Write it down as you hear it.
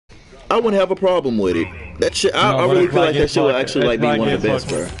I wouldn't have a problem with it. That shit, I really feel like that shit would actually like be one of the best,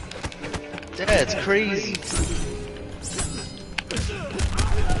 bro. That's crazy.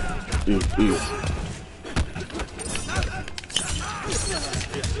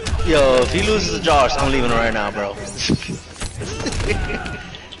 Yo, if he loses to Josh, I'm leaving right now, bro.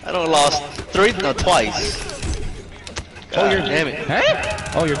 I don't lost twice. God, damn it.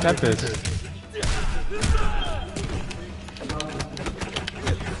 Huh? Oh, you're Tempest.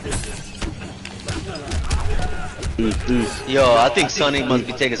 Yo, I think Sonny must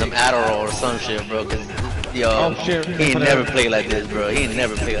be taking some Adderall or some shit, bro. Cause yo, he ain't never played like this, bro. He ain't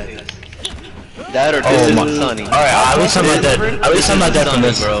never played like this. That or this isn't Sonny. Alright, at least I'm not dead. At least I'm not dead from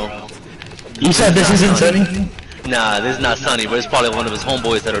this, bro. You said this isn't Sonny? Nah, this is not Sonny, but it's probably one of his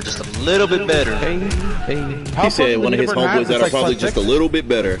homeboys that are just a little bit better. He said one of his homeboys that are probably just a little bit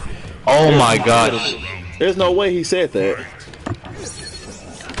better. Oh my gosh. There's no way he said that.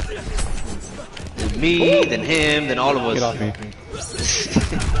 Me, then him, then all of us. Get off me.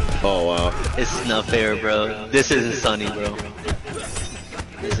 Oh wow. It's not fair, bro. This isn't Sonny, bro.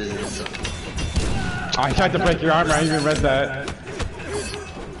 This isn't Sonny. I tried to break your armor, I even read that.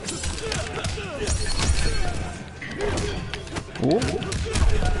 Ooh.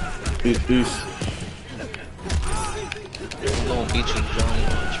 I'm gonna beat you, Johnny.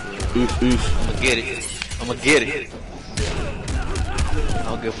 I'ma get it. I'ma get it. I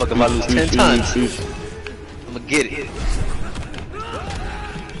don't give a fuck if I lose 10 times. I'ma get it.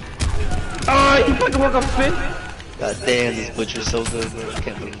 Oh, you fucking work up spin? God damn, this butcher's so good, bro. I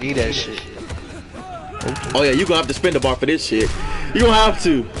can't believe that shit. Oh yeah, you gonna have to spin the bar for this shit. You gonna have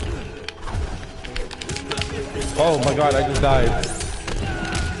to. Oh my god, I just died.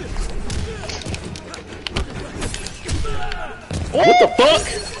 What the fuck?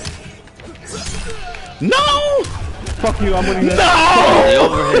 No! Fuck you, I'm winning this. No! The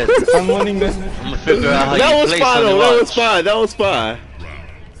overhead. I'm winning this. I'm gonna figure out how That you was play fine Sonny. though, that Watch. was fine, that was fine.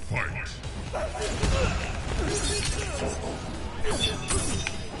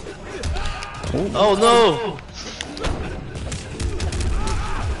 Oh no!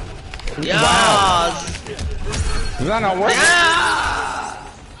 Yes! Is that not working? Yeah!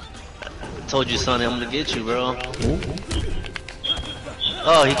 I told you, Sonny, I'm gonna get you, bro.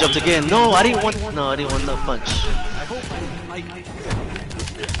 Oh, he jumped again. No, I didn't want the punch.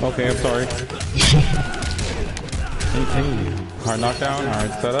 Okay, I'm sorry. Hard knockdown,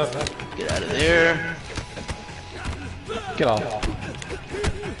 hard setup. Get out of there. Get off.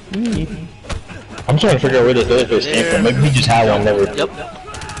 I'm trying to figure out where this other face came from. Maybe we just had one never. Yep.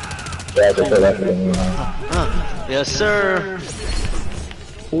 Yeah, I just feel that for them. Yes, sir.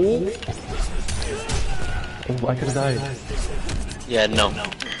 Oh, I could've died. Yeah, no.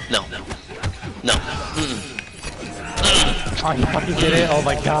 No. Oh, you fucking did it? Oh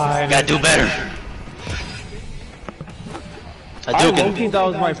my god. Gotta do better. I do thought that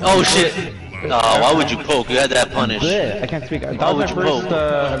was my Oh shit. Oh, why would you poke? You had that punish. I can't speak. That was my first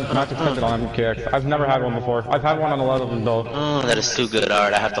match accepted on MKX. I've never had one before. I've had one on 11 though. Oh, that is too good.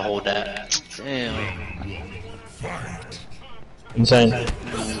 Alright, I have to hold that. Damn. Insane.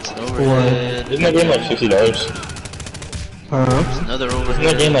 It's an overhead. Isn't that game like $60? It's another overhead. Isn't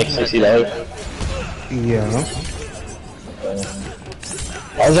that game like $60? Yeah.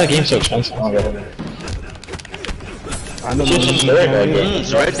 Why is that game so expensive? Oh, I don't it's just a story mode, bro.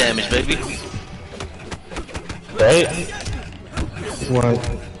 It's red damage, baby. Right? What?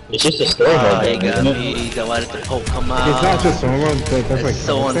 It's just a story Ah, mode, he got isn't it? me. Why did the poke come out? It's not just someone, but that's like It's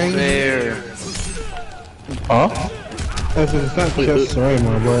so unfair. Huh? It's not just story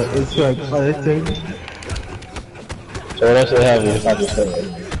mode, but it's like other things. So what else do they have if it's not just story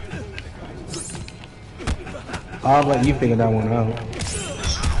mode? I'll let you figure that one out.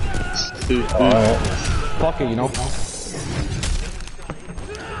 Alright. Fuck it, you know.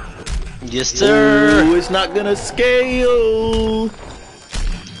 Yes, sir. Ooh, it's not gonna scale. Oh,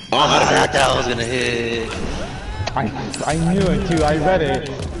 I thought that was gonna hit. I knew it too, I read it.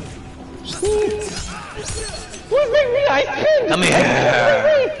 Come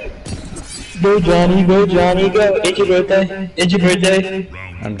here. Go Johnny, go! It's your birthday. It's your birthday.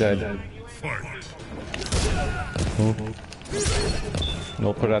 I'm dead.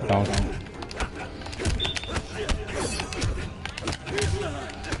 No, put that down.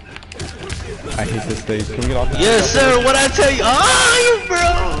 I hate this stage. Can we get off this? Yes, sir. What I tell you? Oh, you bro.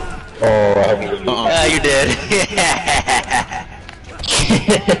 Oh, Ah, you're dead.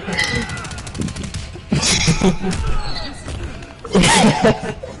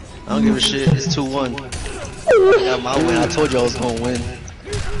 I don't give a shit. It's 2-1. I got my win. I told you I was gonna win.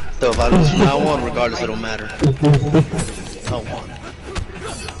 So if I lose from now on, regardless, it don't matter. I won.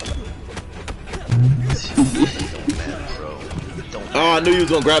 Oh, I knew you was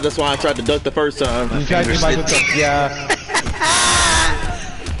gonna grab. That's why I tried to duck the first time. You tried to fight with the, yeah.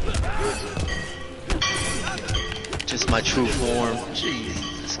 Just my true form. Jeez,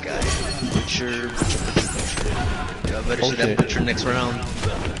 this guy. Butcher. Yeah, I better see that butcher next round.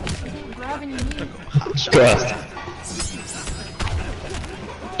 God.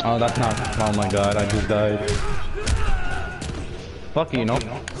 Oh, that's not. Oh my god, I just died. Fuck you know.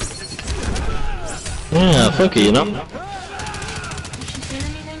 Yeah, fuck it, you know.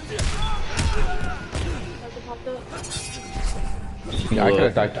 Yeah, I could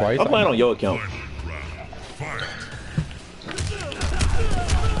have died twice. I'm playing on your account.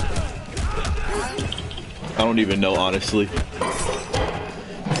 I don't even know, honestly.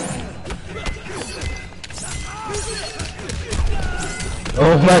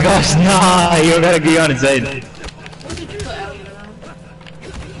 Oh my gosh, nah, you gotta be on his side.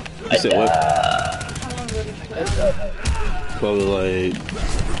 You said what? Probably like...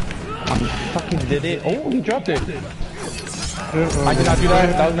 I fucking did it. Oh, he dropped it. I did not do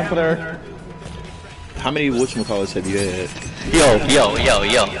that. That was not for there. How many whatchamacallits have you had? Yo.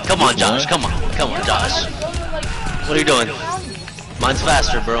 Come on, Josh. Come on, Josh. What are you doing? Mine's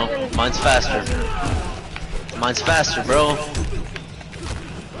faster, bro. Mine's faster, bro.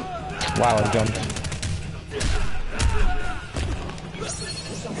 Wow, I jumped.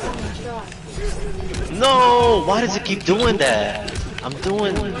 No! Why does it keep doing that? I'm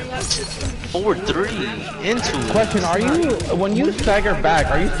doing 4-3 into it. Question, are you, when you stagger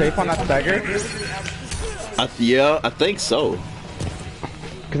back, are you safe on that stagger? Yeah, I think so.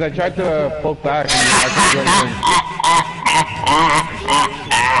 Because I tried to poke back and I couldn't do anything.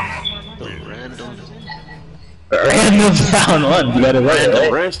 Random sound one, you gotta random.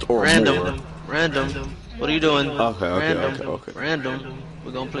 The rest or Random. more? Random. What are you doing? Okay. Random.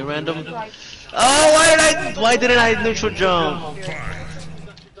 We're gonna play random. Oh, why didn't I neutral jump?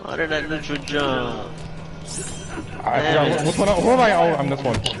 Why did I neutral jump? I forgot, which one, who am I? Oh, I'm this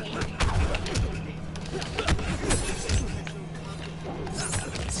one.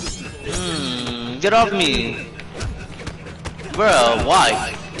 Get off me. Bro,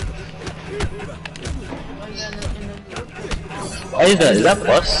 why? Why is that? Is that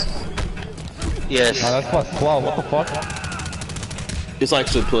plus? Yes. No, that's plus 12, what the fuck? It's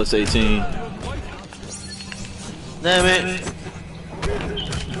actually plus 18. Damn it.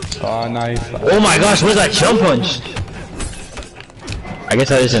 Oh, nice. Oh my gosh, where's that jump punch? I guess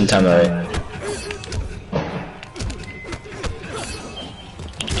I just didn't time that right.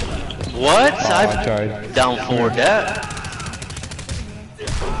 What? Oh, I tried. Down for that.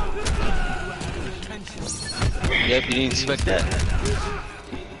 Yep, you didn't expect that.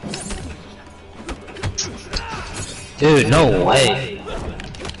 Dude, no way.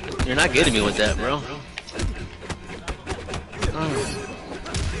 You're not getting me with that, bro.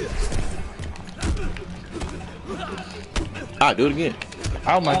 Alright, do it again.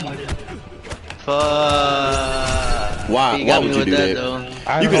 Oh my. Fuck. Why? You Why got would me you with do that, that? though.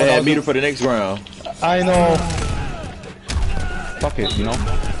 You could have had meter for the next round. I know. Fuck it, you know?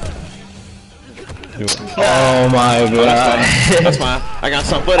 Do it. Oh my god. That's fine. I got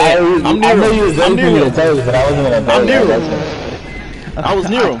something for that. I'm near I know you him. was I'm ready for me near to him. tell you, but I wasn't gonna tell I'm you. near him. I was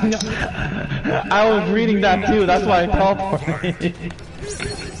near him. I was reading that too, that's why I called for it.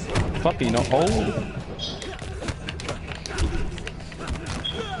 Fuck it, you know? Oh.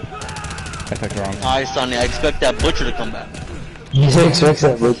 I took it wrong. Alright, Sonny, I expect that butcher to come back. You expect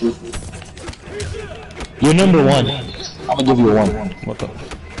that, Ricky. You're number one. I'm gonna give you a one. What the?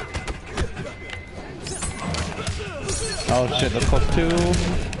 Oh shit, that's plus 2.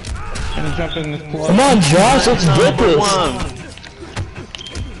 And then jump in this plus. Come on, Josh, let's get this.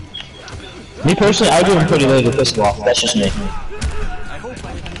 Me personally, I do him pretty late with this off. That's just me.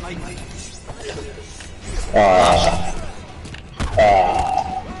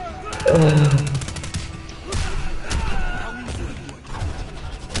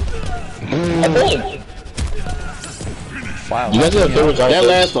 I think. Wow. You guys got a favorite That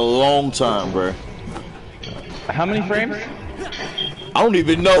lasts a long time, bro. How many frames? I don't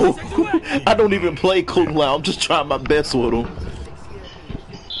even know. I don't even play Kung Lao. I'm just trying my best with him.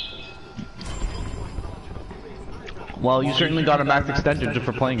 Well, you certainly got a max extension just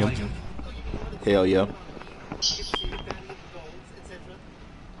for playing him. Hell yeah.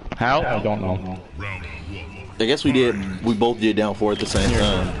 How? I don't know. I guess we did. We both did down 4 at the same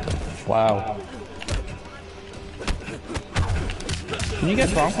time. Wow. Can you get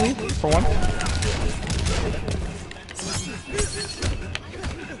strong, please? For one?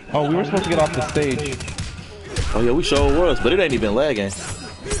 Oh, we were supposed to get off the stage. Oh yeah, we sure was, but it ain't even lagging.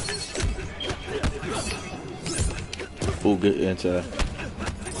 Oh, good inside.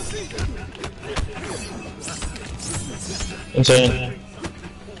 Insane.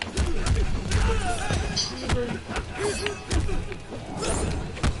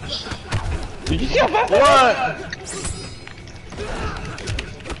 Did you see how fast? What?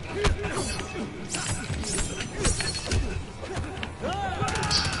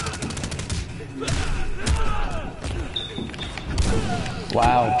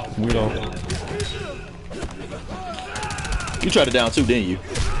 Wow, weirdo. You tried it down too, didn't you?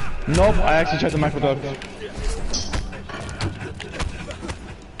 Nope, I actually tried the micro dog.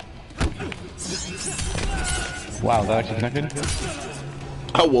 Wow, that actually connected?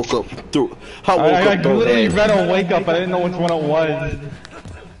 I woke up through. I woke I up through literally that, read on wake up, I didn't know which one it was.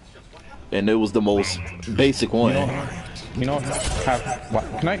 and it was the most basic one. You know, what?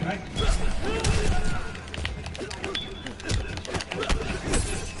 Can I?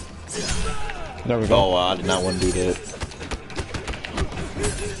 There we go. Oh, I did not want to do that.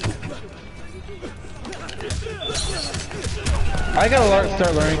 I gotta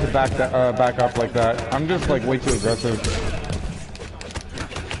start learning to back up like that. I'm just like way too aggressive.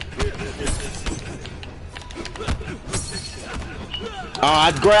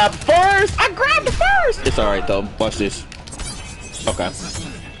 I grabbed first. I grabbed it first. It's all right though. Watch this. Okay.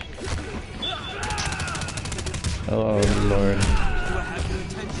 Oh Lord.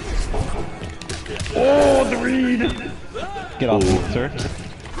 Oh, the read. Get off me, sir.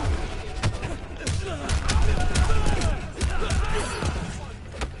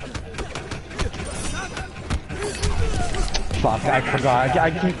 Fuck, I forgot.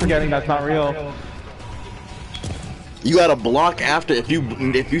 I keep forgetting that's not real. You gotta block after. If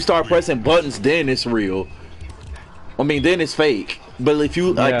you start pressing buttons, then it's real. I mean, then it's fake. But if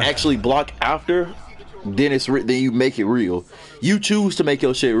you like actually block after, then then you make it real. You choose to make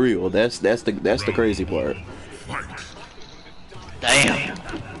your shit real. That's the crazy part. Damn.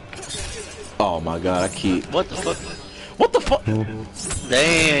 Oh my god, I keep. What the fuck? What the fuck?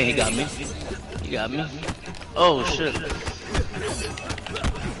 Damn, he got me. He got me. Oh shit.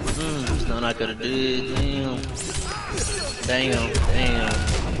 There's nothing I could've did. Damn.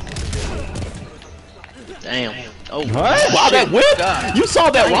 Damn. Oh. What? Wow, that whip! God. You saw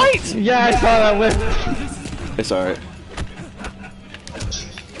that, right? Yeah, I saw that whip. It's alright.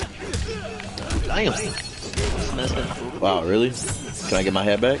 Damn. Wow, really? Can I get my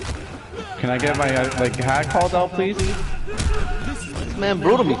hat back? Can I get my like hat called out, please? Man,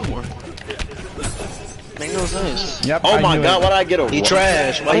 brutal me for. Make no sense. Yep. Oh I my knew god, it. why'd I get a He run?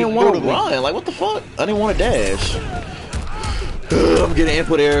 trash. I Why you didn't want to brutal me? run. Like, what the fuck? I didn't want to dash. I'm getting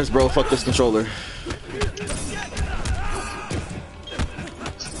input errors, bro. Fuck this controller.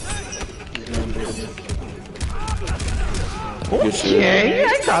 Okay,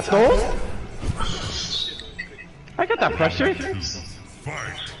 I got those. I got that pressure.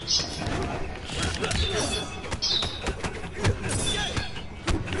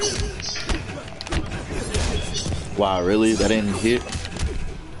 Wow, really? That didn't hit?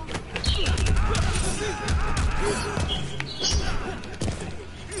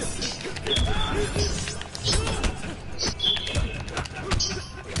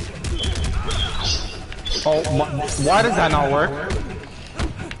 Oh, why does that not work?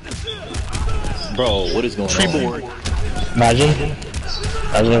 Bro, what is going Tree on? board. Imagine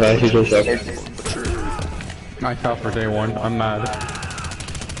if I could go second. I fell for day one. I'm mad.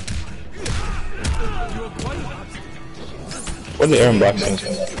 What are the Aaron blocks?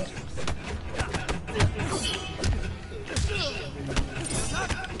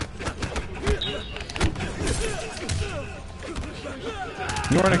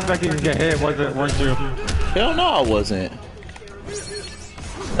 You weren't expecting to get hit, weren't you? Hell no, I wasn't.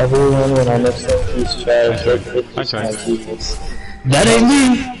 Everyone when I next time he's trash. That ain't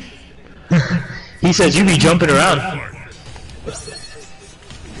me! He says you be jumping around.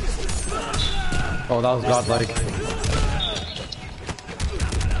 Oh, that was godlike.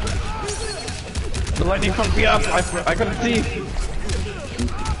 The lightning fucked me up. I couldn't see.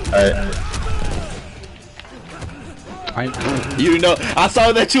 Alright. You know, I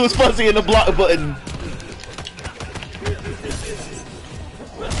saw that you was fuzzy in the block button.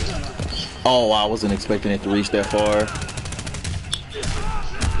 Oh, I wasn't expecting it to reach that far.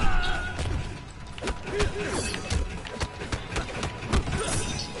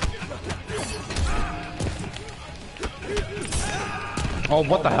 Oh,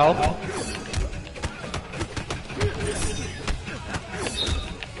 what the hell?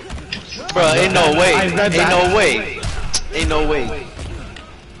 Bro, ain't no way. I read Ain't that. no way. Ain't no way.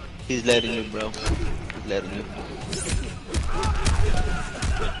 He's letting you, bro. He's letting you.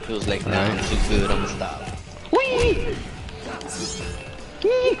 He was like, nah, I'm too good, I'ma stop. Whee!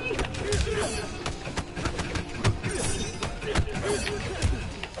 Whee!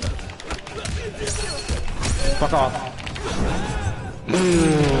 Fuck off.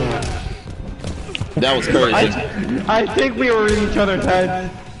 That was crazy. I think we were in each other's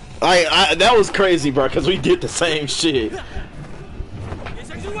heads. That was crazy, bro, because we did the same shit.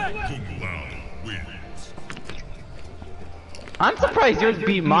 I'm surprised yours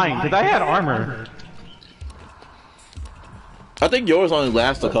beat mine, because I had armor. I think yours only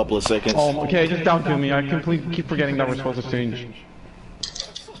lasts a couple of seconds. Oh, okay, just down to me. I completely keep forgetting that we're supposed to change.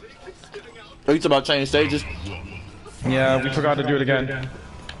 Are you talking about changing stages? Yeah, we forgot to do it again.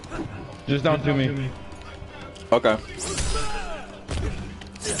 Just down to me. Okay.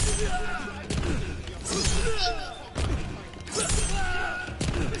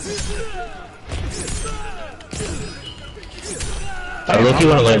 I look, you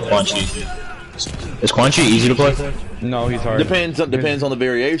want to learn Quan Chi. Is Quan Chi easy to play? No, he's hard. Depends on the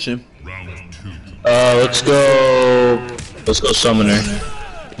variation. Let's go Summoner.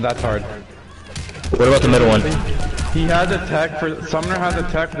 That's hard. What about the middle one? He has a tech for Summoner has a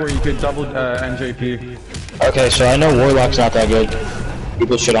tech where you could double NJP. Okay, so I know Warlock's not that good.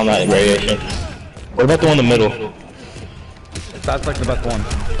 People shit on that variation. What about the one in the middle? That's like the best one.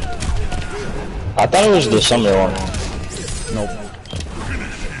 I thought it was the Summoner one. Nope.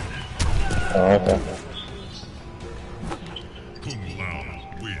 Oh, okay.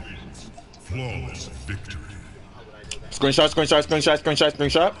 Flawless victory. Screenshot.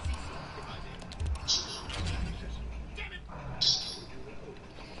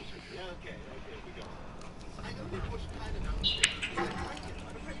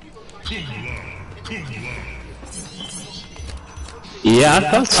 Yeah, I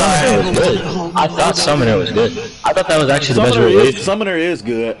thought Summoner was good. I thought Summoner was good. I thought that was actually the best variation. Summoner is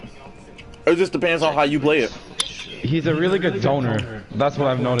good. It just depends on how you play it. He's a really good zoner. That's what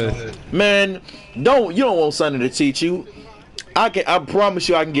I've noticed. Man, you don't want Summoner to teach you. I promise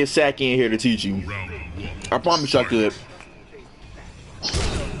you I can get Saki in here to teach you. I promise you I could.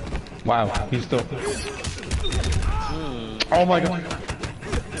 Wow, he's still. Oh my god.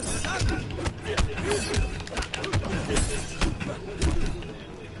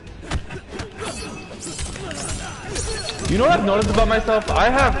 You know what I've noticed about myself? I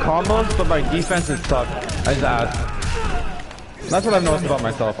have combos, but my defenses suck as ass. That's what I've noticed about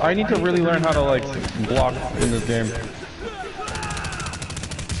myself. I need to really learn how to like block in this game.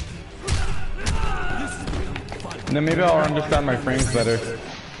 And then maybe I'll understand my frames better.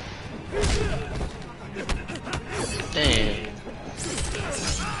 Damn.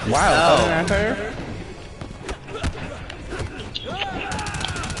 Wow, is that an anti-air?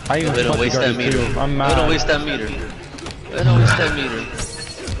 I even They don't waste that fucking meter. too. I'm mad. They don't waste that meter. They don't waste that meter.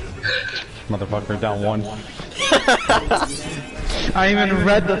 Motherfucker, down one. I even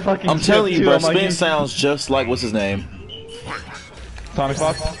read the fucking I'm telling you, bro, I'm like, Spin sounds just like, what's his name? Sonic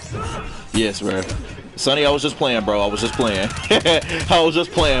Fox? Yes, bro. Sonny, I was just playing, bro. I was just playing. I was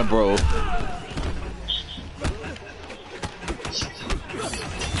just playing, bro.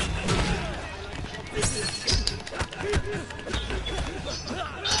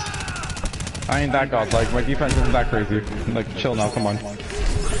 I ain't that god, like, my defense isn't that crazy. Like, chill now, come on.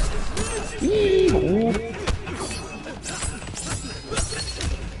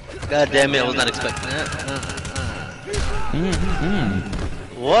 God damn it, I was not expecting that.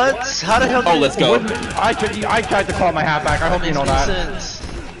 What? How the hell did Let's go. I tried to call my halfback, I hope you know that. Sense.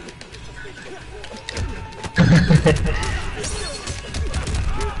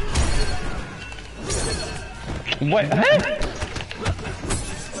 What? Huh?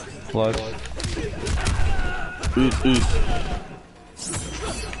 Blood.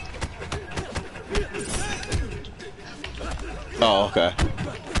 Oh, okay.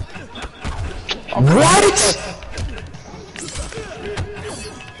 What?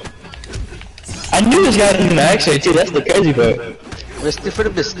 I knew this guy was gonna actually too, that's the crazy part. Risky for the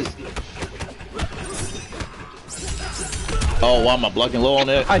biscuit. Oh, why am I blocking low on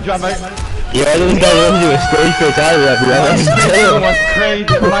that? I dropped my... Yeah, this guy runs you a straight face out of that, That was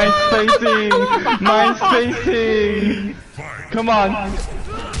crazy. Mind spacing. Come on.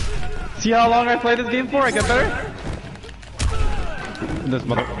 See how long I played this game for? I get better? This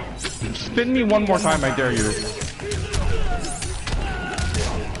mother... Spin me one more time, I dare you.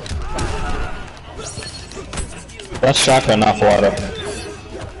 That's shotgun, not water.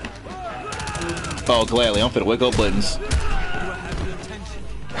 Oh, gladly. I'm finna wake up buttons.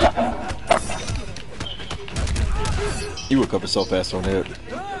 You recover so fast on that.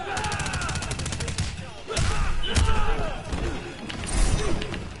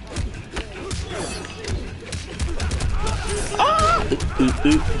 Oh,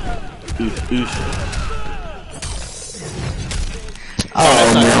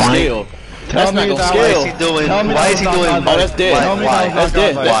 that's not gonna scale. That's not gonna scale. Why is he doing? Why is he doing? Oh, that's dead. Why? That's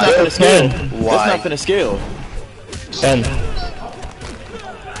dead. That's not gonna scale. That's not gonna scale. Send.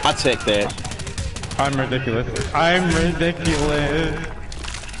 I check that. I'm ridiculous. I'm ridiculous.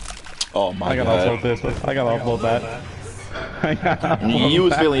 Oh my I gotta god. upload this. I gotta upload that. I gotta upload You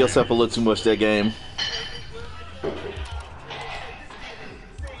was that. feeling yourself a little too much that game.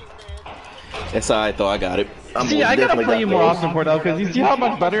 That's alright though, I got it. See, I gotta play you more often, Cordell, because you see how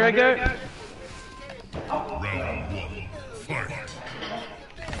much better I get? Round 1. Fight.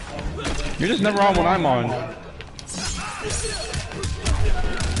 You're just never on when I'm on.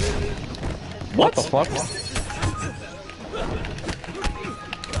 What the fuck?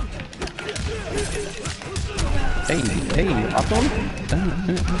 Hey, up on?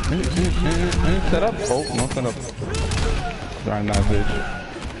 Set up? Oh, no set up. Darn that bitch.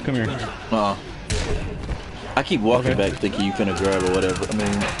 Come here. I keep walking back thinking you finna grab or whatever. I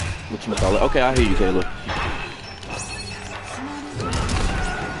mean, whatchamacallit. Okay, I hear you, Taylor.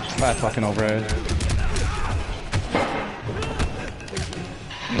 That fucking overhead.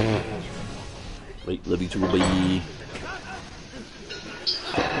 Wait, love you too, baby.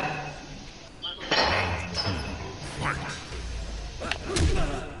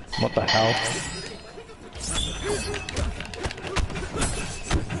 What the hell?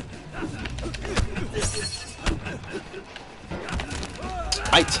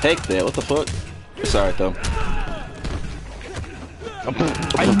 I take that. What the fuck? Sorry though.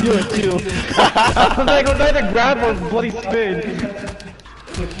 I knew it too. I'm like, I'm trying to grab or bloody spin.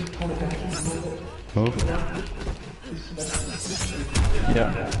 Oh.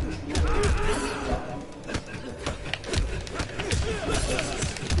 Yeah.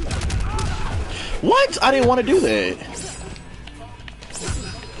 What? I didn't want to do that.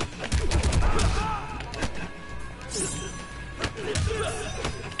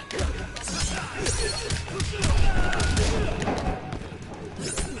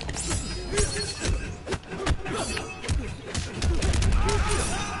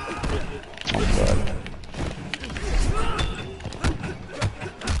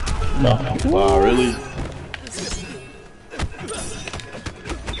 No. Wow, really?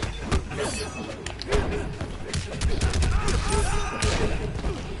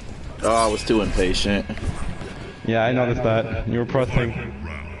 Oh, I was too impatient. Yeah, I noticed that. You were pressing.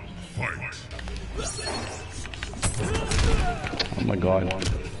 Round. Fight. Oh my god.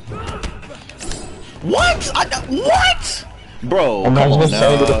 What? What? Bro, I'm come not on even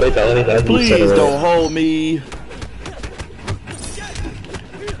saying to the now. fatality that you said Please earlier. don't hold me.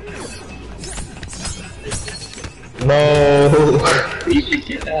 No.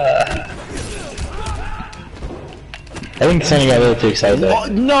 I think Sonny got a little too excited there. Oh,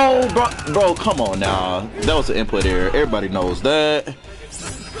 no, bro, come on now. That was an input error. Everybody knows that.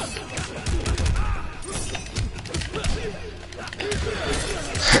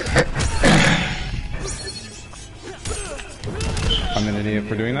 I'm an idiot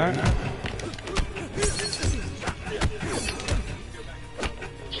for doing that.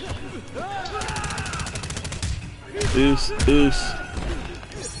 Oos.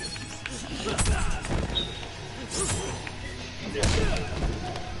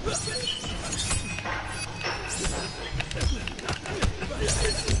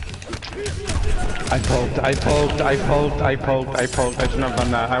 I poked. I shouldn't have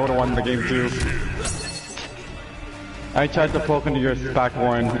done that. I would have won the game too. I tried to poke into your back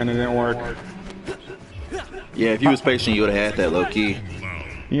one and it didn't work. Yeah, if you was patient, you would have had that low key.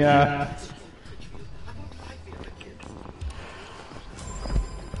 Yeah.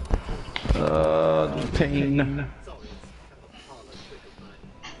 Pain.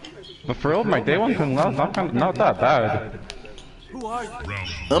 But for real, my day one couldn't last. Not that bad.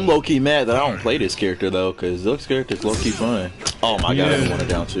 I'm low key mad that I don't play this character though, cause this character's low key fun. Oh my god, I want it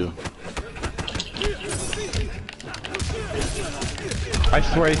down too. I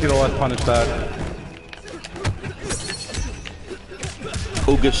swear you could have less punish that.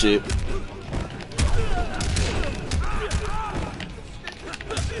 Oh, good shit.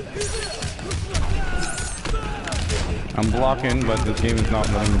 I'm blocking, but this game is not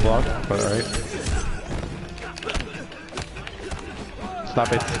letting me block. But alright.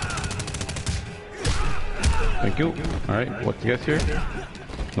 Stop it. Thank you. Alright, what's you guys here?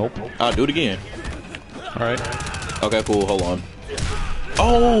 Nope. I'll do it again. Alright. Okay, cool. Hold on.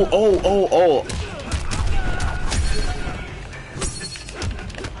 Oh.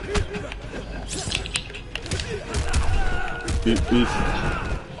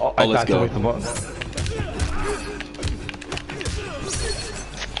 Oh, let's go. With the button.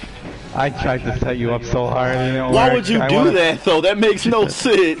 I tried to set you up so hard. It didn't Why work. would you do that though? That makes no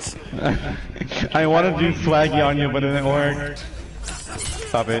sense. I want to do swaggy on you, but it didn't work.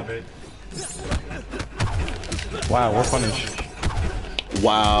 Stop it. Wow, we're punished.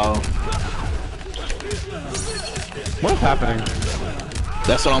 Wow. What is happening?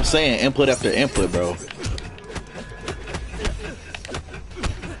 That's what I'm saying. Input after input, bro.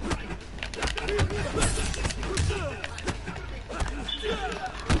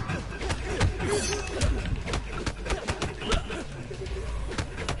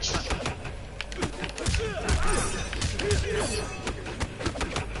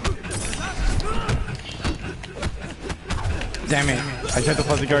 Damn it. I tried to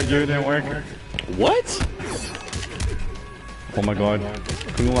fuzzy guard you, it didn't work. What? Oh my god.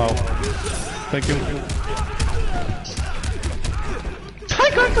 Too low. Thank you.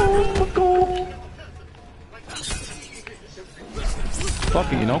 Go.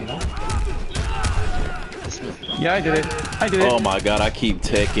 Fuck it, you know? Yeah, I did it. Oh my god, I keep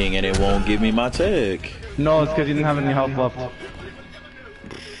teching and it won't give me my tech. No, it's because you didn't have any health left.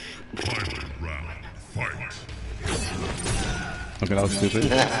 Final round. Fight. Okay, that was stupid.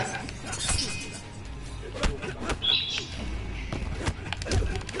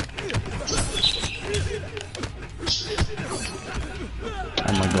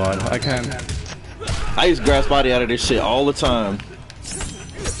 Oh my god, I can't. I use grass body out of this shit all the time.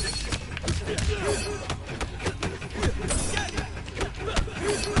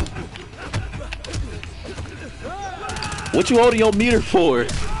 What you holding your meter for?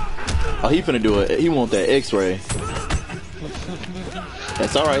 Oh, he finna do it. He want that X-ray.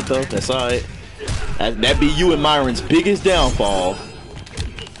 That's all right though. That's all right. That be you and Myron's biggest downfall.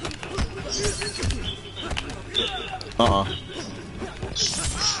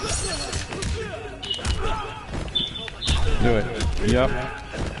 Do it. Yep.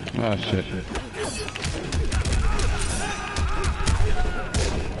 Oh shit.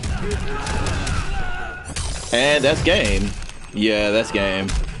 And that's game. Yeah, that's game.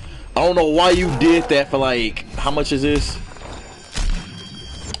 I don't know why you did that for like, how much is this?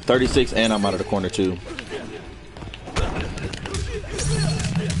 36 and I'm out of the corner too.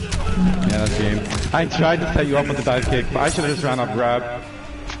 Yeah, that's game. I tried to set you up with the dive kick, but I should have just ran up grab.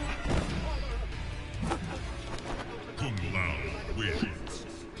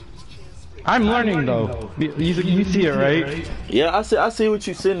 I'm learning though. You see it, right? Yeah, I see what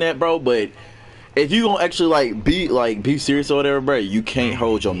you sitting at, bro, but if you gonna actually be serious or whatever, bro, you can't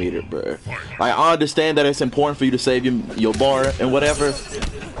hold your meter, bro. Like, I understand that it's important for you to save your bar and whatever,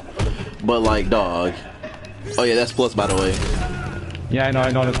 but like, dog. Oh yeah, that's plus, by the way. Yeah, I know,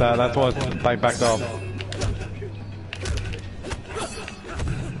 I noticed that. That's what I backed up.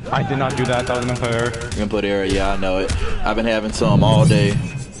 I did not do that. That was an input error. Input error, yeah, I know it. I've been having some all day.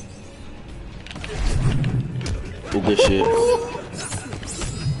 Good shit.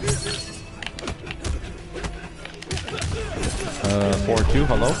 4-2,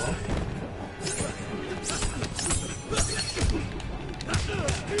 hello?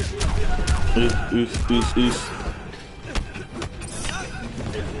 Oof.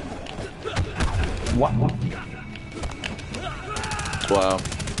 What? Wow.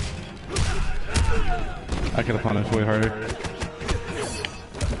 I could have punished way harder.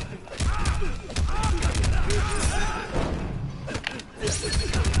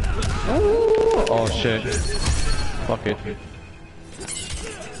 Oh shit. Fuck it.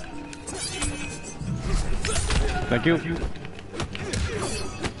 Thank you.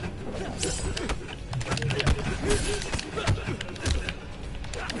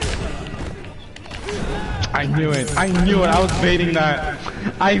 I knew it. I was baiting that.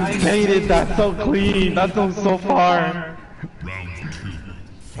 I baited that so clean. That goes so far. Round 2.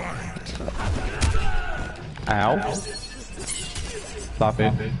 Fight. Ow. Stop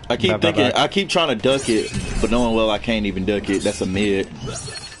it. I keep thinking, I keep trying to duck it, but knowing well I can't even duck it. That's a mid.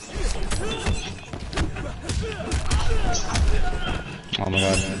 Oh my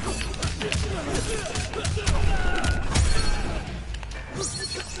god.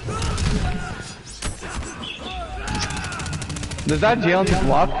 Does that jail just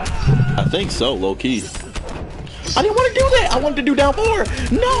block? I think so, low key. I didn't want to do that. I wanted to do down 4.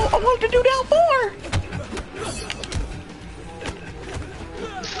 No, I wanted to do down 4.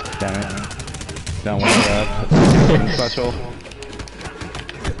 Damn it. Down one grab. Special.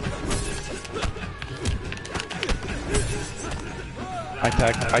 I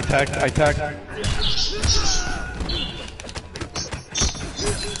tagged.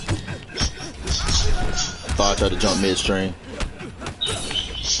 Thought I tried to jump midstream.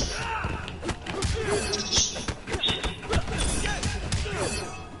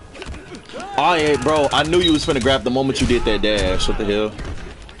 Oh yeah, bro. I knew you was finna grab the moment you did that dash. What the hell?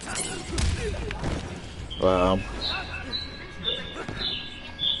 Wow.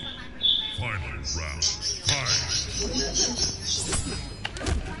 Final round.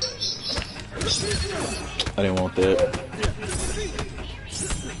 Fight. I didn't want that.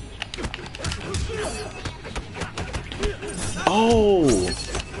 Oh.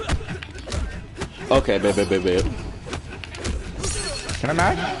 Okay, babe. Can I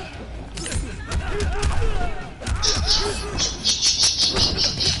match?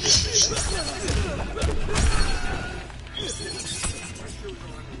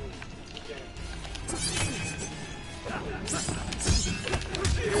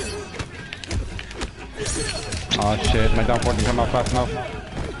 Oh shit, my down forward didn't come out fast enough.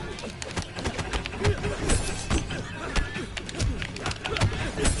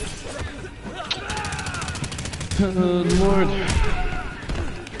 Lord.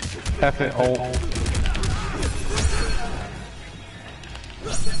 F it, oh.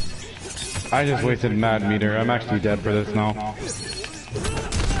 I just wasted mad meter. I'm actually dead for this now.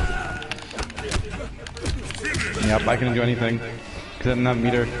 Yep, I couldn't do anything. Cause I didn't have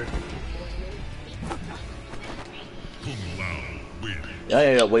meter. I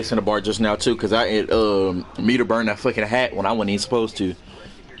ended up wasting a bar just now too, cause I had meter burn that fucking hat when I wasn't even supposed to.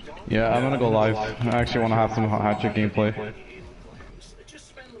 Yeah, I'm gonna go live. I actually want to have some hat trick gameplay.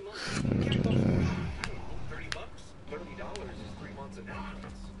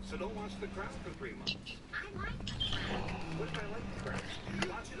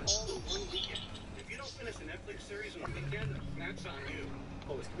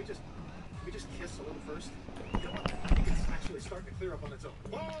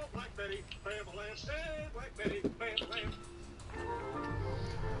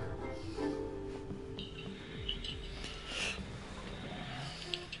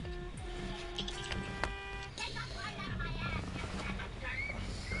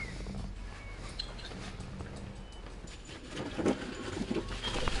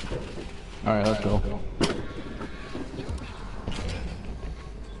 Alright, let's go.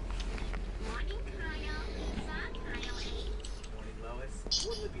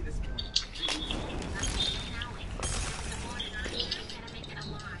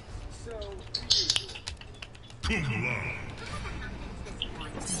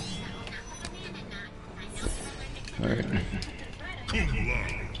 Alright.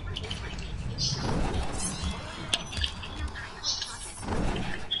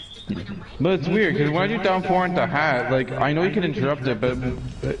 But it's weird, because when I do down 4 into hat, like, I know you can interrupt it, but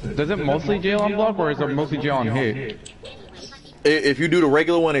does it mostly jail on block, or is it mostly jail on hit? If you do the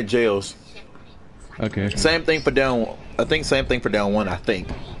regular one, it jails. Okay. Same thing for down, I think same thing for down 1, I think.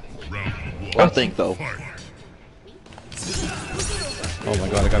 I think, though. Oh my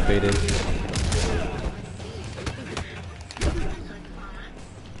god, I got baited.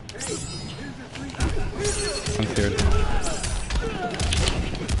 I'm scared.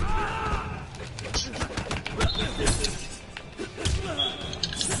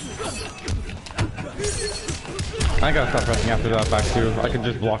 I gotta stop pressing after that back too. I can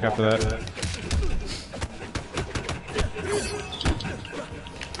just block after that.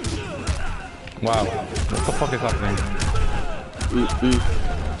 Wow. What the fuck is happening?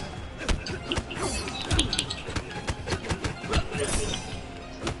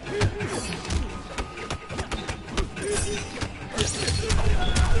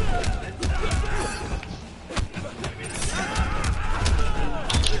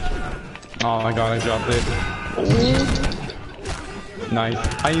 Oh my god, I dropped it. Nice.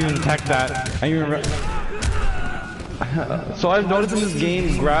 I even tech that. I even. So I've noticed in this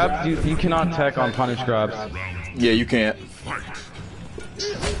game, grabs you cannot tech on punish grabs. Yeah, you can't.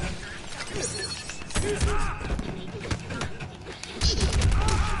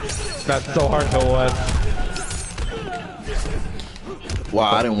 That's so hard to OS.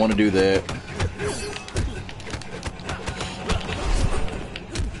 Wow, I didn't want to do that.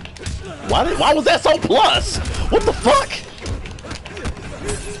 Why was that so plus? What the fuck?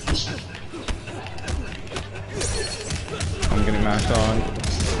 I'm getting mashed on.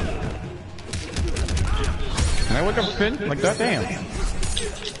 Can I wake up spin like that? Damn.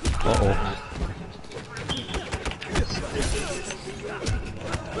 Uh-oh.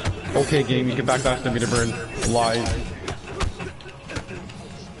 Okay, game, you can backdash the meter burn. Live.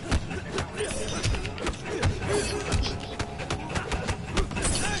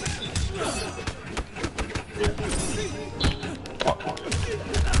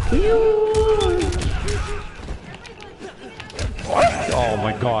 Oh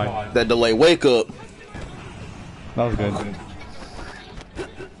my god. That delay, wake up. That was good.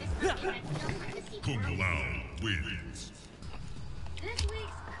 wins. This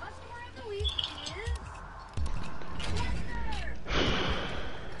week's customer of the week is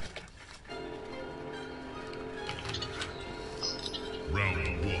Round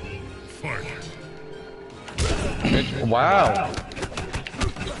 1, fight. Wow.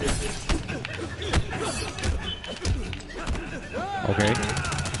 Okay.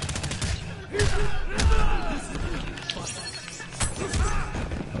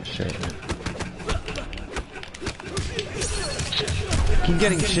 Oh shit. Keep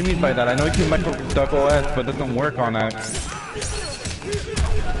getting shimmied by that. I know you can micro duck OS, but it doesn't work on that.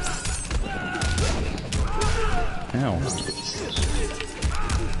 Ow.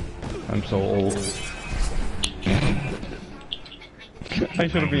 I'm so old. I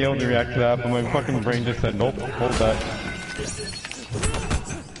shouldn't be able to react to that, but my fucking brain just said, nope, hold that.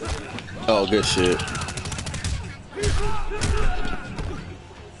 Oh, good shit.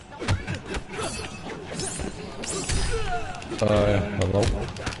 Hello?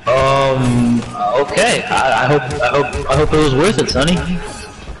 Okay. I hope it was worth it, Sonny.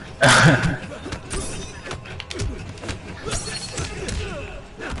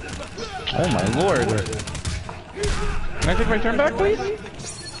 Oh my lord. Can I take my turn back, please?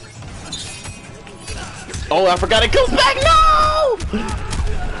 Oh, I forgot it comes back. No!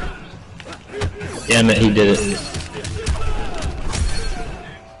 Damn it, he did it.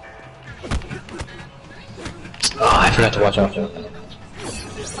 Oh, I forgot to watch out.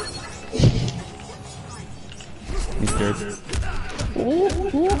 I'm scared.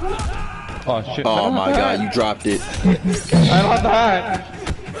 Oh shit. Oh my god, you dropped it. I don't have that.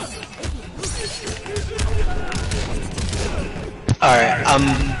 Alright,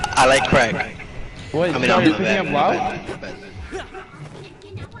 I like crack. Wait, I mean, so I'll you're do picking that. up loud?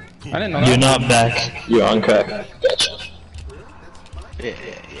 I didn't know that. You're not back. You're on crack. Gotcha. Yeah.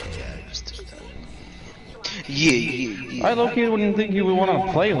 Yeah. I low-key wouldn't think you would want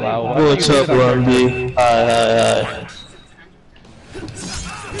to play loud. What's up, Rumby?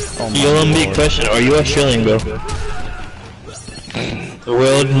 Oh Yo, Rumby, question. Are you Australian, bro? The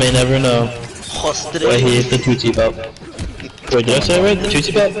world may never know. Why he is the Tootsie Pop. Wait, did I say it right? The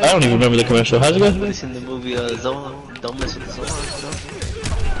Tootsie Pop? I don't even remember the commercial. How's it go? It's in the movie Zone. Don't mess with the Zone.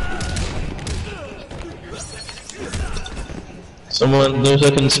 Someone, there's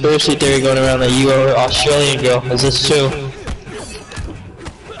a conspiracy theory going around that you are an Australian girl. Is this true?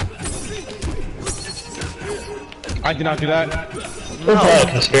 I did not do that. No, Not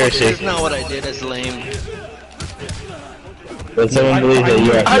a conspiracy. that's not what I did. That's lame. But someone believes that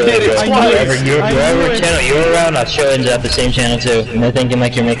you're I did it twice. Wherever channel you're around, Australians have the same channel too. And they're thinking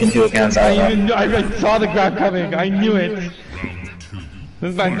like you're making two accounts. I don't know. I saw the grab coming. I knew it.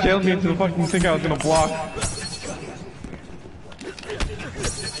 This man jailed me into the fucking thing I was gonna block.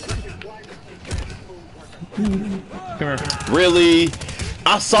 Come here. Really?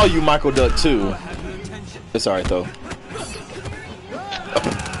 I saw you, Michael Duck, too. It's alright, though.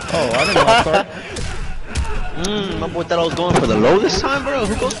 Oh, I didn't know that start. My boy thought I was going for the low this time, bro.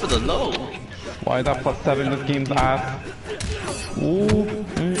 Who goes for the low? Why is that +7? This game's ass. Ooh.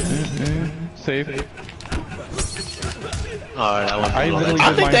 Safe. Alright, I went for I the low. literally I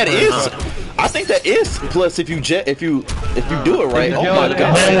did think mine that first. is. I think that is plus if you do it right. Oh my Yeah.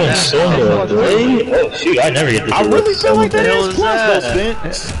 god. That one's solo, really? Oh shoot, I never get this. I really feel like that hell is is plus though,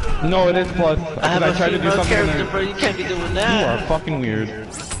 that? Spence. No, it is plus. I have a tried to do female something character, there. bro. You can't be doing You that. are fucking weird.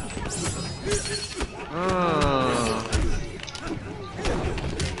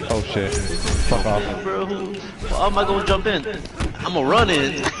 Oh shit. Fuck off. Bro, how am I gonna jump in? I'm gonna run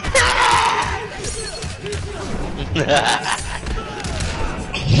in.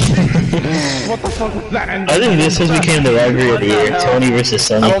 What the fuck was that? I think this has became the rivalry of the year. Tony versus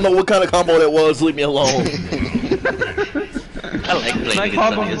I Sonny. don't know what kind of combo that was. Leave me alone. I like playing against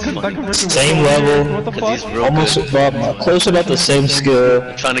Sonny. It's fun. Same level. What the Cause he's fuck? real Almost good. about, close about the same skill.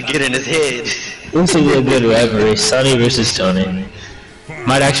 Trying to get in his head. This is a good rivalry. Sonny versus Tony.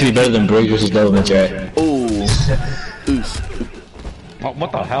 Might actually be better than Briggs versus Devilman, right? Ooh. Oof. Oh,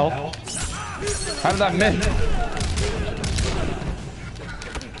 what the hell? How did that miss?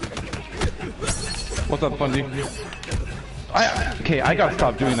 What's up, Bundy? Okay, I gotta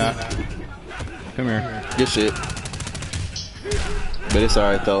stop doing that. Come here. Good shit. But it's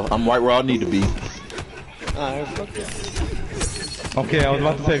alright though. I'm right where I need to be. Alright, fuck that. Okay, I was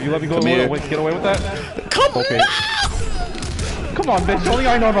about to say, if you let me go Come away, here. wait, get away with that? Come Okay. on. Come on, bitch. Only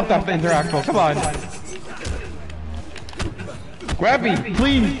I know about that interactable. Come on. Grab me,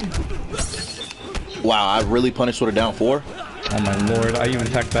 please. Wow, I really punished with a down 4. Oh my lord, I even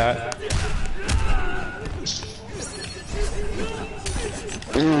checked that.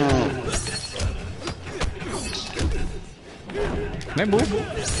 Can I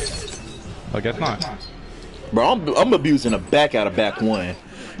move? I guess not. Bro, I'm abusing the back out of back one.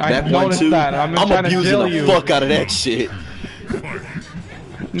 Back I one, noticed two. that. I'm trying to abusing jail the you. fuck out of that shit.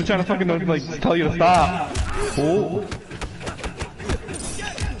 I'm trying to fucking like tell you to stop. Oh.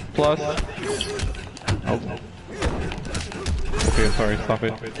 Plus. Oh. Okay, sorry. Stop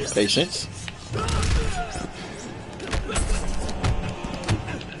it. Patience.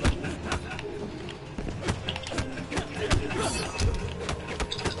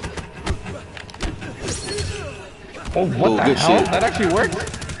 Oh, what the good hell? shit. That actually worked?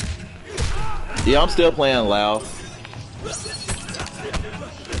 Yeah, I'm still playing Lao.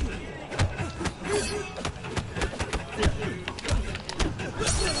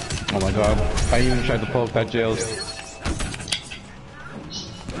 Oh my god. I even tried to poke that jails.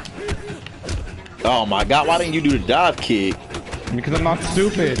 Oh my god, why didn't you do the dive kick? Because I'm not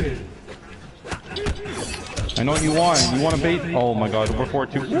stupid. I know what you want. You want to bait? Oh my god, we're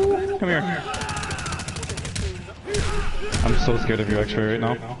 4-2. Woo, come here. I'm so scared of your X-ray right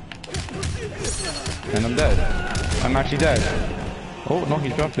now. And I'm dead. I'm actually dead. Oh no, he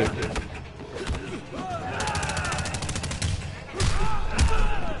dropped it.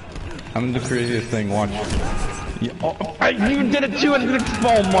 I'm the craziest thing, watch. Yeah, oh, you did it too!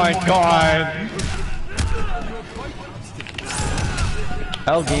 Oh my god!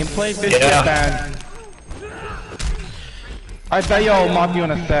 L gameplay? Bitch, get banned. I bet y'all mock you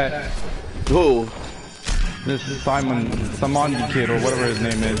in a set. Who? This is Samandi kid, or whatever his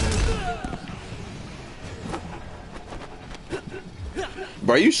name is.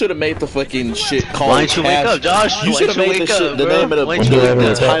 Bro, you should have made the fucking shit called. Why didn't you wake up, Josh? You should have made the shit, the name of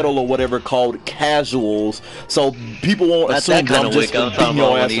the title or whatever called Casuals, so people won't assume that I'm just beating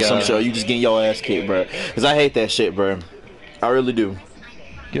your ass or some shit. You just getting your ass kicked, bro. Cause I hate that shit, bro. I really do.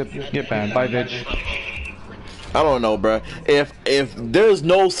 Get banned. Bye, bitch. I don't know, bro. If there's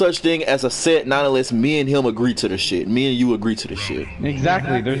no such thing as a set, not unless me and him agree to the shit. Me and you agree to the shit.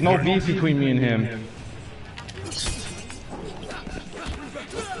 Exactly. There's no beef between me and him.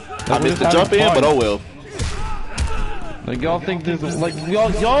 I missed the jump in, but oh well. Like y'all think this, like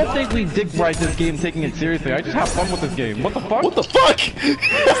y'all think we dick ride this game, taking it seriously. I just have fun with this game. What the fuck? What the fuck?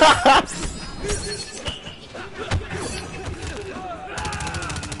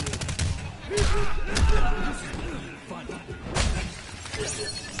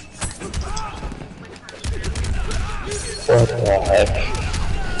 What the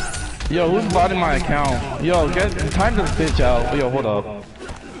heck? Yo, who's botting my account? Yo, get time this bitch out. Yo, hold up.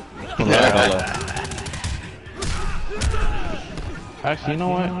 Actually, you know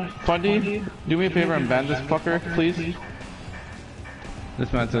what? Fundy, do me a favor and ban this fucker, please.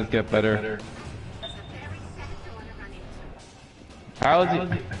 This man says get better. How is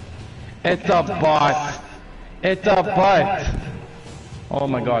he? It's a bot. It's a bot. Oh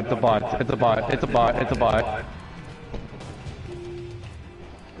my god, it's a bot. It's a bot. It's a bot. It's a bot.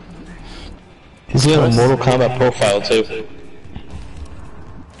 He's got a Mortal Kombat profile too.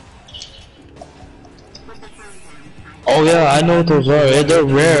 Oh yeah, I know what those are. They're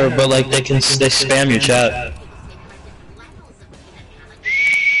rare, but like they spam your chat.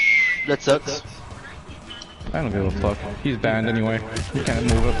 That sucks. I don't give a fuck. He's banned anyway. You can't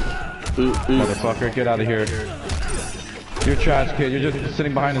move it. Motherfucker, get out of here. You're trash, kid. You're just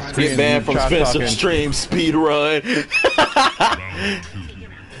sitting behind the screen. Get banned from Spencer Stream Speedrun.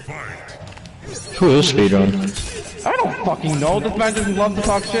 Who is speedrun? I don't fucking know. This man just loves to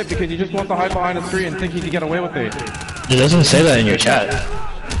talk shit because he just wants to hide behind a screen and think he can get away with it. It doesn't say that in your chat.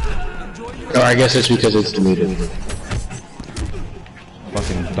 Or I guess it's because it's deleted.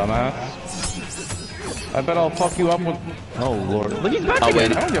 Fucking dumbass. I bet I'll fuck you up with... Oh lord. Look, he's back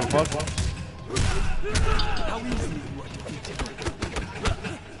again. I don't give a fuck.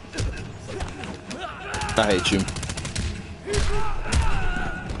 I hate you.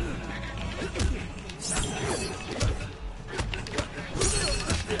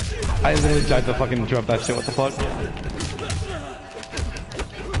 I literally tried to fucking drop that shit. What the fuck?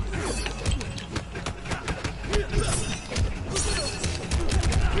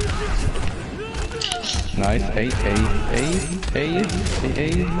 Nice. A.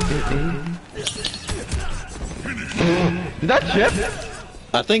 Did that chip?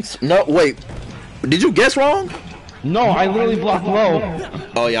 I think so. No, wait. Did you guess wrong? No, I literally blocked low.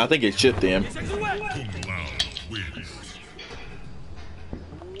 Oh yeah, I think it chipped him.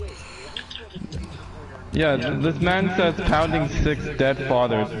 Yeah, this man says pounding 6 dead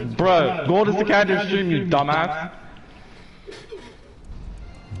fathers. Bruh, go to Cicander stream, you dumbass.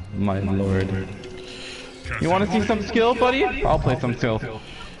 My lord. You wanna see some skill, buddy? I'll play some skill.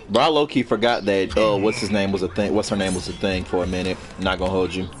 Bro, I low-key forgot that what's his name was a thing. What's her name was a thing for a minute. Not gonna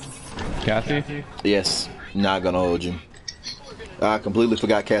hold you. Cassie? Yes, not gonna hold you. I completely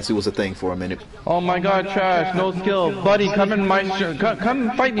forgot Cassie was a thing for a minute. Oh my god, trash, no skill. Buddy, come in my come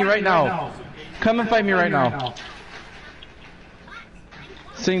and fight me right now. Come and fight me right now.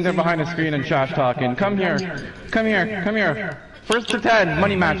 Sitting there behind the screen and trash talking. Come here. Come here. Come here. First to 10,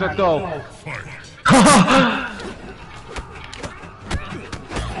 money match, let's go.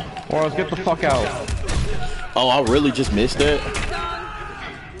 Or let's get the fuck out. Oh, I really just missed that?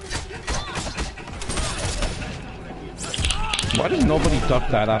 Why did nobody duck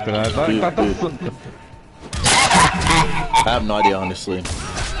that after that? I have no idea, honestly.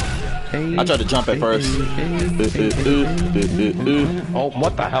 I tried to jump at first. Oh,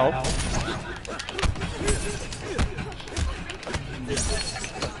 what the hell?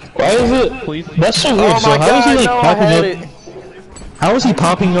 Why is it? Please. That's so weird. So how is he like popping up? How is he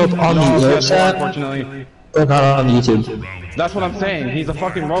popping up on the website? Unfortunately. But not on YouTube. That's what I'm saying. He's a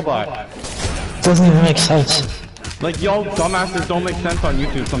fucking robot. Doesn't even make sense. Like, y'all dumbasses don't make sense on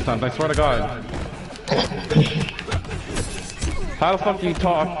YouTube sometimes, I swear to God. How the fuck do you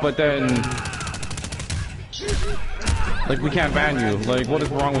talk, but then... Like, we can't ban you. Like, what is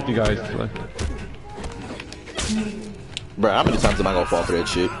wrong with you guys? Like... Bro, how many times am I gonna fall for that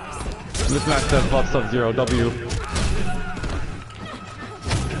shit? This match says Buff Sub-Zero, W.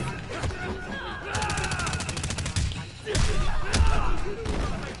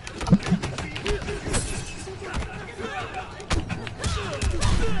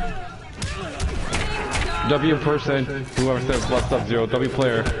 W person, whoever says plus Sub-Zero, W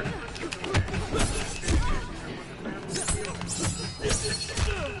player.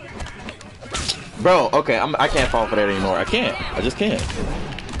 Bro, okay, I can't fall for that anymore. I can't. I just can't.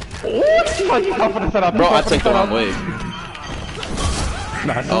 Bro, I take the wrong way.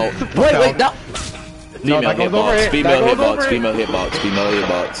 Oh, wait, no. Female hitbox, female hitbox, female hitbox, female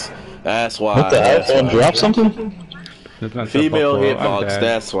hitbox. That's why. What the hell? Someone drop something? Female hitbox,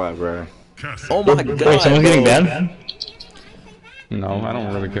 that's why, bro. Oh my god. Wait, someone's getting banned? No, I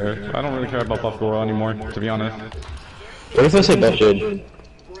don't really care. I don't really care about Buff Girl anymore, to be honest. What if I say Buff Jade?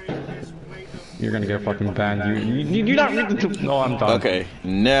 You're gonna get fucking banned. You're not reading to. No, I'm done. Okay,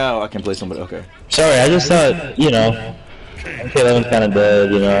 now I can play somebody. Okay. Sorry, I just thought, you know, MK11's kind of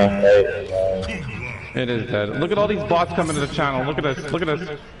dead, you know. It is dead. Look at all these bots coming to the channel. Look at this. Look at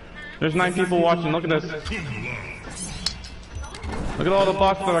this. There's 9 people watching. Look at this. Look at all the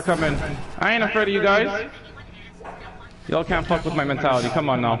bots that are coming. I ain't afraid of you guys. Y'all can't fuck with my mentality. Come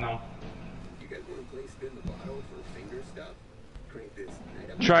on now.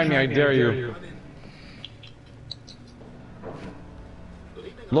 Try me, I dare you.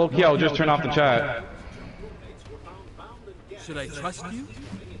 Loki, I'll just turn off the chat. Should I trust you?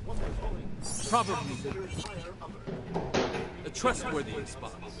 Probably. A trustworthy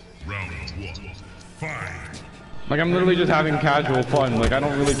response. Round 1. Fight. Like, I'm literally just having casual fun. Like, I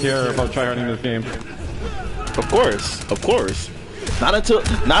don't really care about tryharding this game. Of course, of course. Not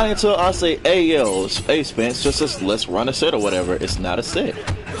until I say, hey yo, hey Spence, just let's run a set or whatever. It's not a set.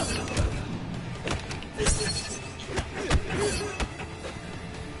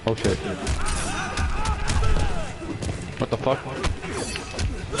 Oh shit. What the fuck?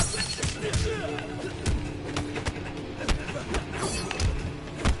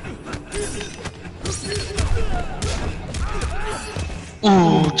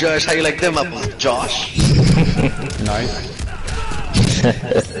 Ooh, Josh, how you like them apples, Josh? Nice.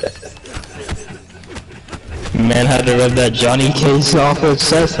 Man had to rub that Johnny Cage off its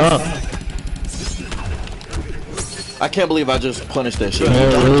chest, huh? I can't believe I just punished that shit.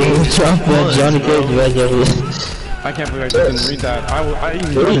 Drop that Johnny Cage right over. I can't believe I didn't read that. I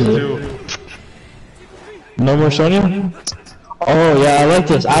even read it too. No more Sonya? Oh yeah, I like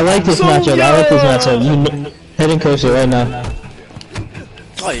this. I like this matchup. I like this matchup. You heading cursor right now.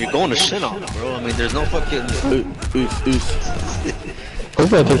 Oh, you're going to shit on, bro. I mean, there's no fucking.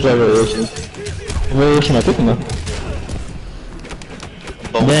 Hopefully I picked that variation. What variation I picking though?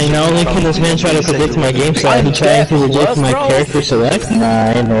 Dang, not only can this man try to predict my game style, he tried to reject my character select? Nah,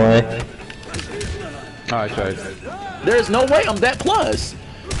 ain't no way. I tried. There's no way I'm that plus.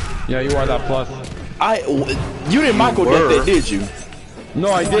 Yeah, you are that plus. You didn't Michael deck that, did you? No,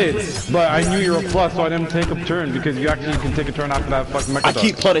 I did, but I knew you were a plus, so I didn't take a turn because you actually can take a turn after that fucking mecha. I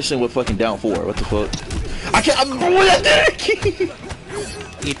keep punishing with fucking down 4. What the fuck? I can't.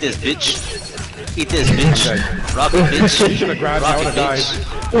 Eat this, bitch. Eat this, bitch. Rocket, bitch. You should have grabbed me. I would have died.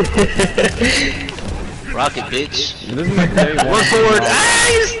 Rocket, bitch. This is like day 1. Run forward. Ah,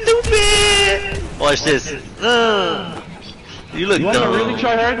 you stupid. Watch this. You look You want to dumb. really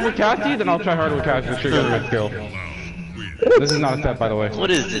try hard with Cassie? Then I'll try hard with Cassie. Sure, get a red skill. This is not a set, by the way. What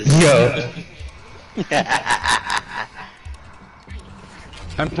is this? Yo.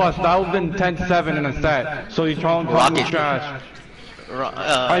 And plus, that would've been 10-7 in a set. So you're trying to Rocket. trash.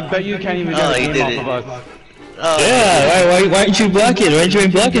 I bet you can't even get a he game did off it. of us. Yeah, why aren't you blocking? Why aren't you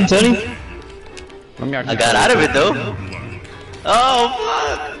ain't blocking, Tony? Let me actually I got out of it though. Oh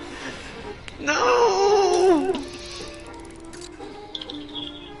fuck! No!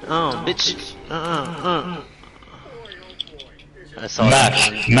 Oh bitch! I saw that.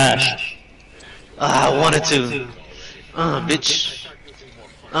 Mash. Ah, I wanted to. Bitch.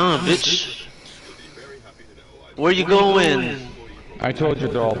 Bitch. Where you going? I told you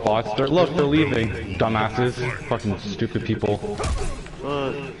they're all bots. Look, they're leaving. Dumbasses. Fucking stupid people.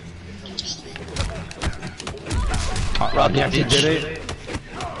 Rocket He actually bitch. did it.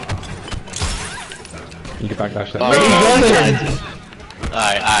 You get back that shit. Where you going?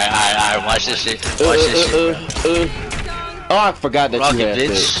 Alright, watch this shit. Watch this shit. Oh, I forgot that you Rocket had bitch.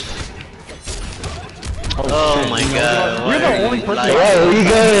 this. Oh my god. You're the only person Like, Where you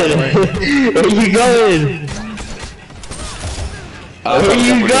going? Where you going? Where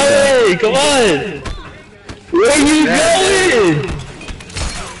you going? Come on! Where you going?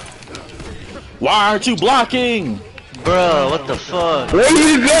 Why aren't you blocking? bro, what the fuck? Where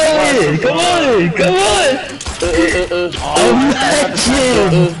you going? Come on! Come on!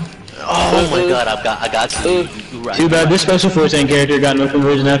 Imagine! Oh my god, I got you. You right. Too bad this special force ain't character got no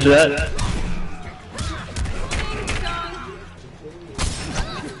conversion after that.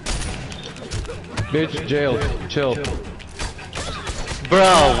 Bitch, jail. Chill. Bro,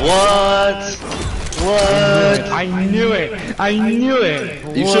 what? What? I knew it. I knew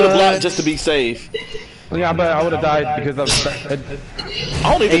it. You should have blocked just to be safe. Yeah, but I would have died because of.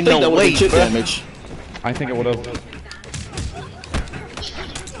 I don't even Ain't think no that would have way, been chip bruh. damage. I think it would have.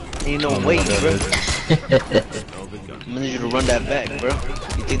 Ain't no way, bro. I'm gonna need you to run that back, bro.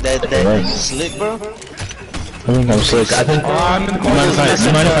 You think that slick, bro? I think I'm sick. I think. I'm in the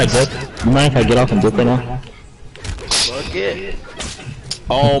You mind if I dip? You mind if I get off and dip right now? Fuck it.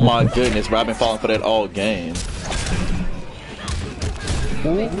 Oh my goodness, bro. I've been falling for that all game.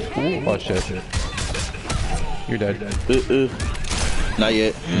 Oh shit. You're dead. Not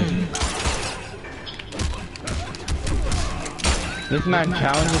yet. This man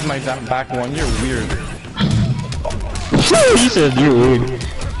challenges my back one. You're weird. He said you're weird.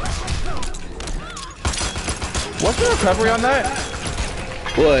 What's the recovery on that?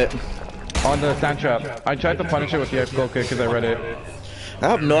 What? On the sand trap. I tried to punish it with the X-Go kick because I read it. I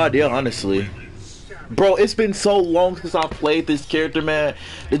have no idea, honestly. Bro, it's been so long since I played this character, man.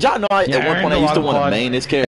 Did y'all know I, Yeah, at one Aaron's point I a used lot to of want to fun. main this character?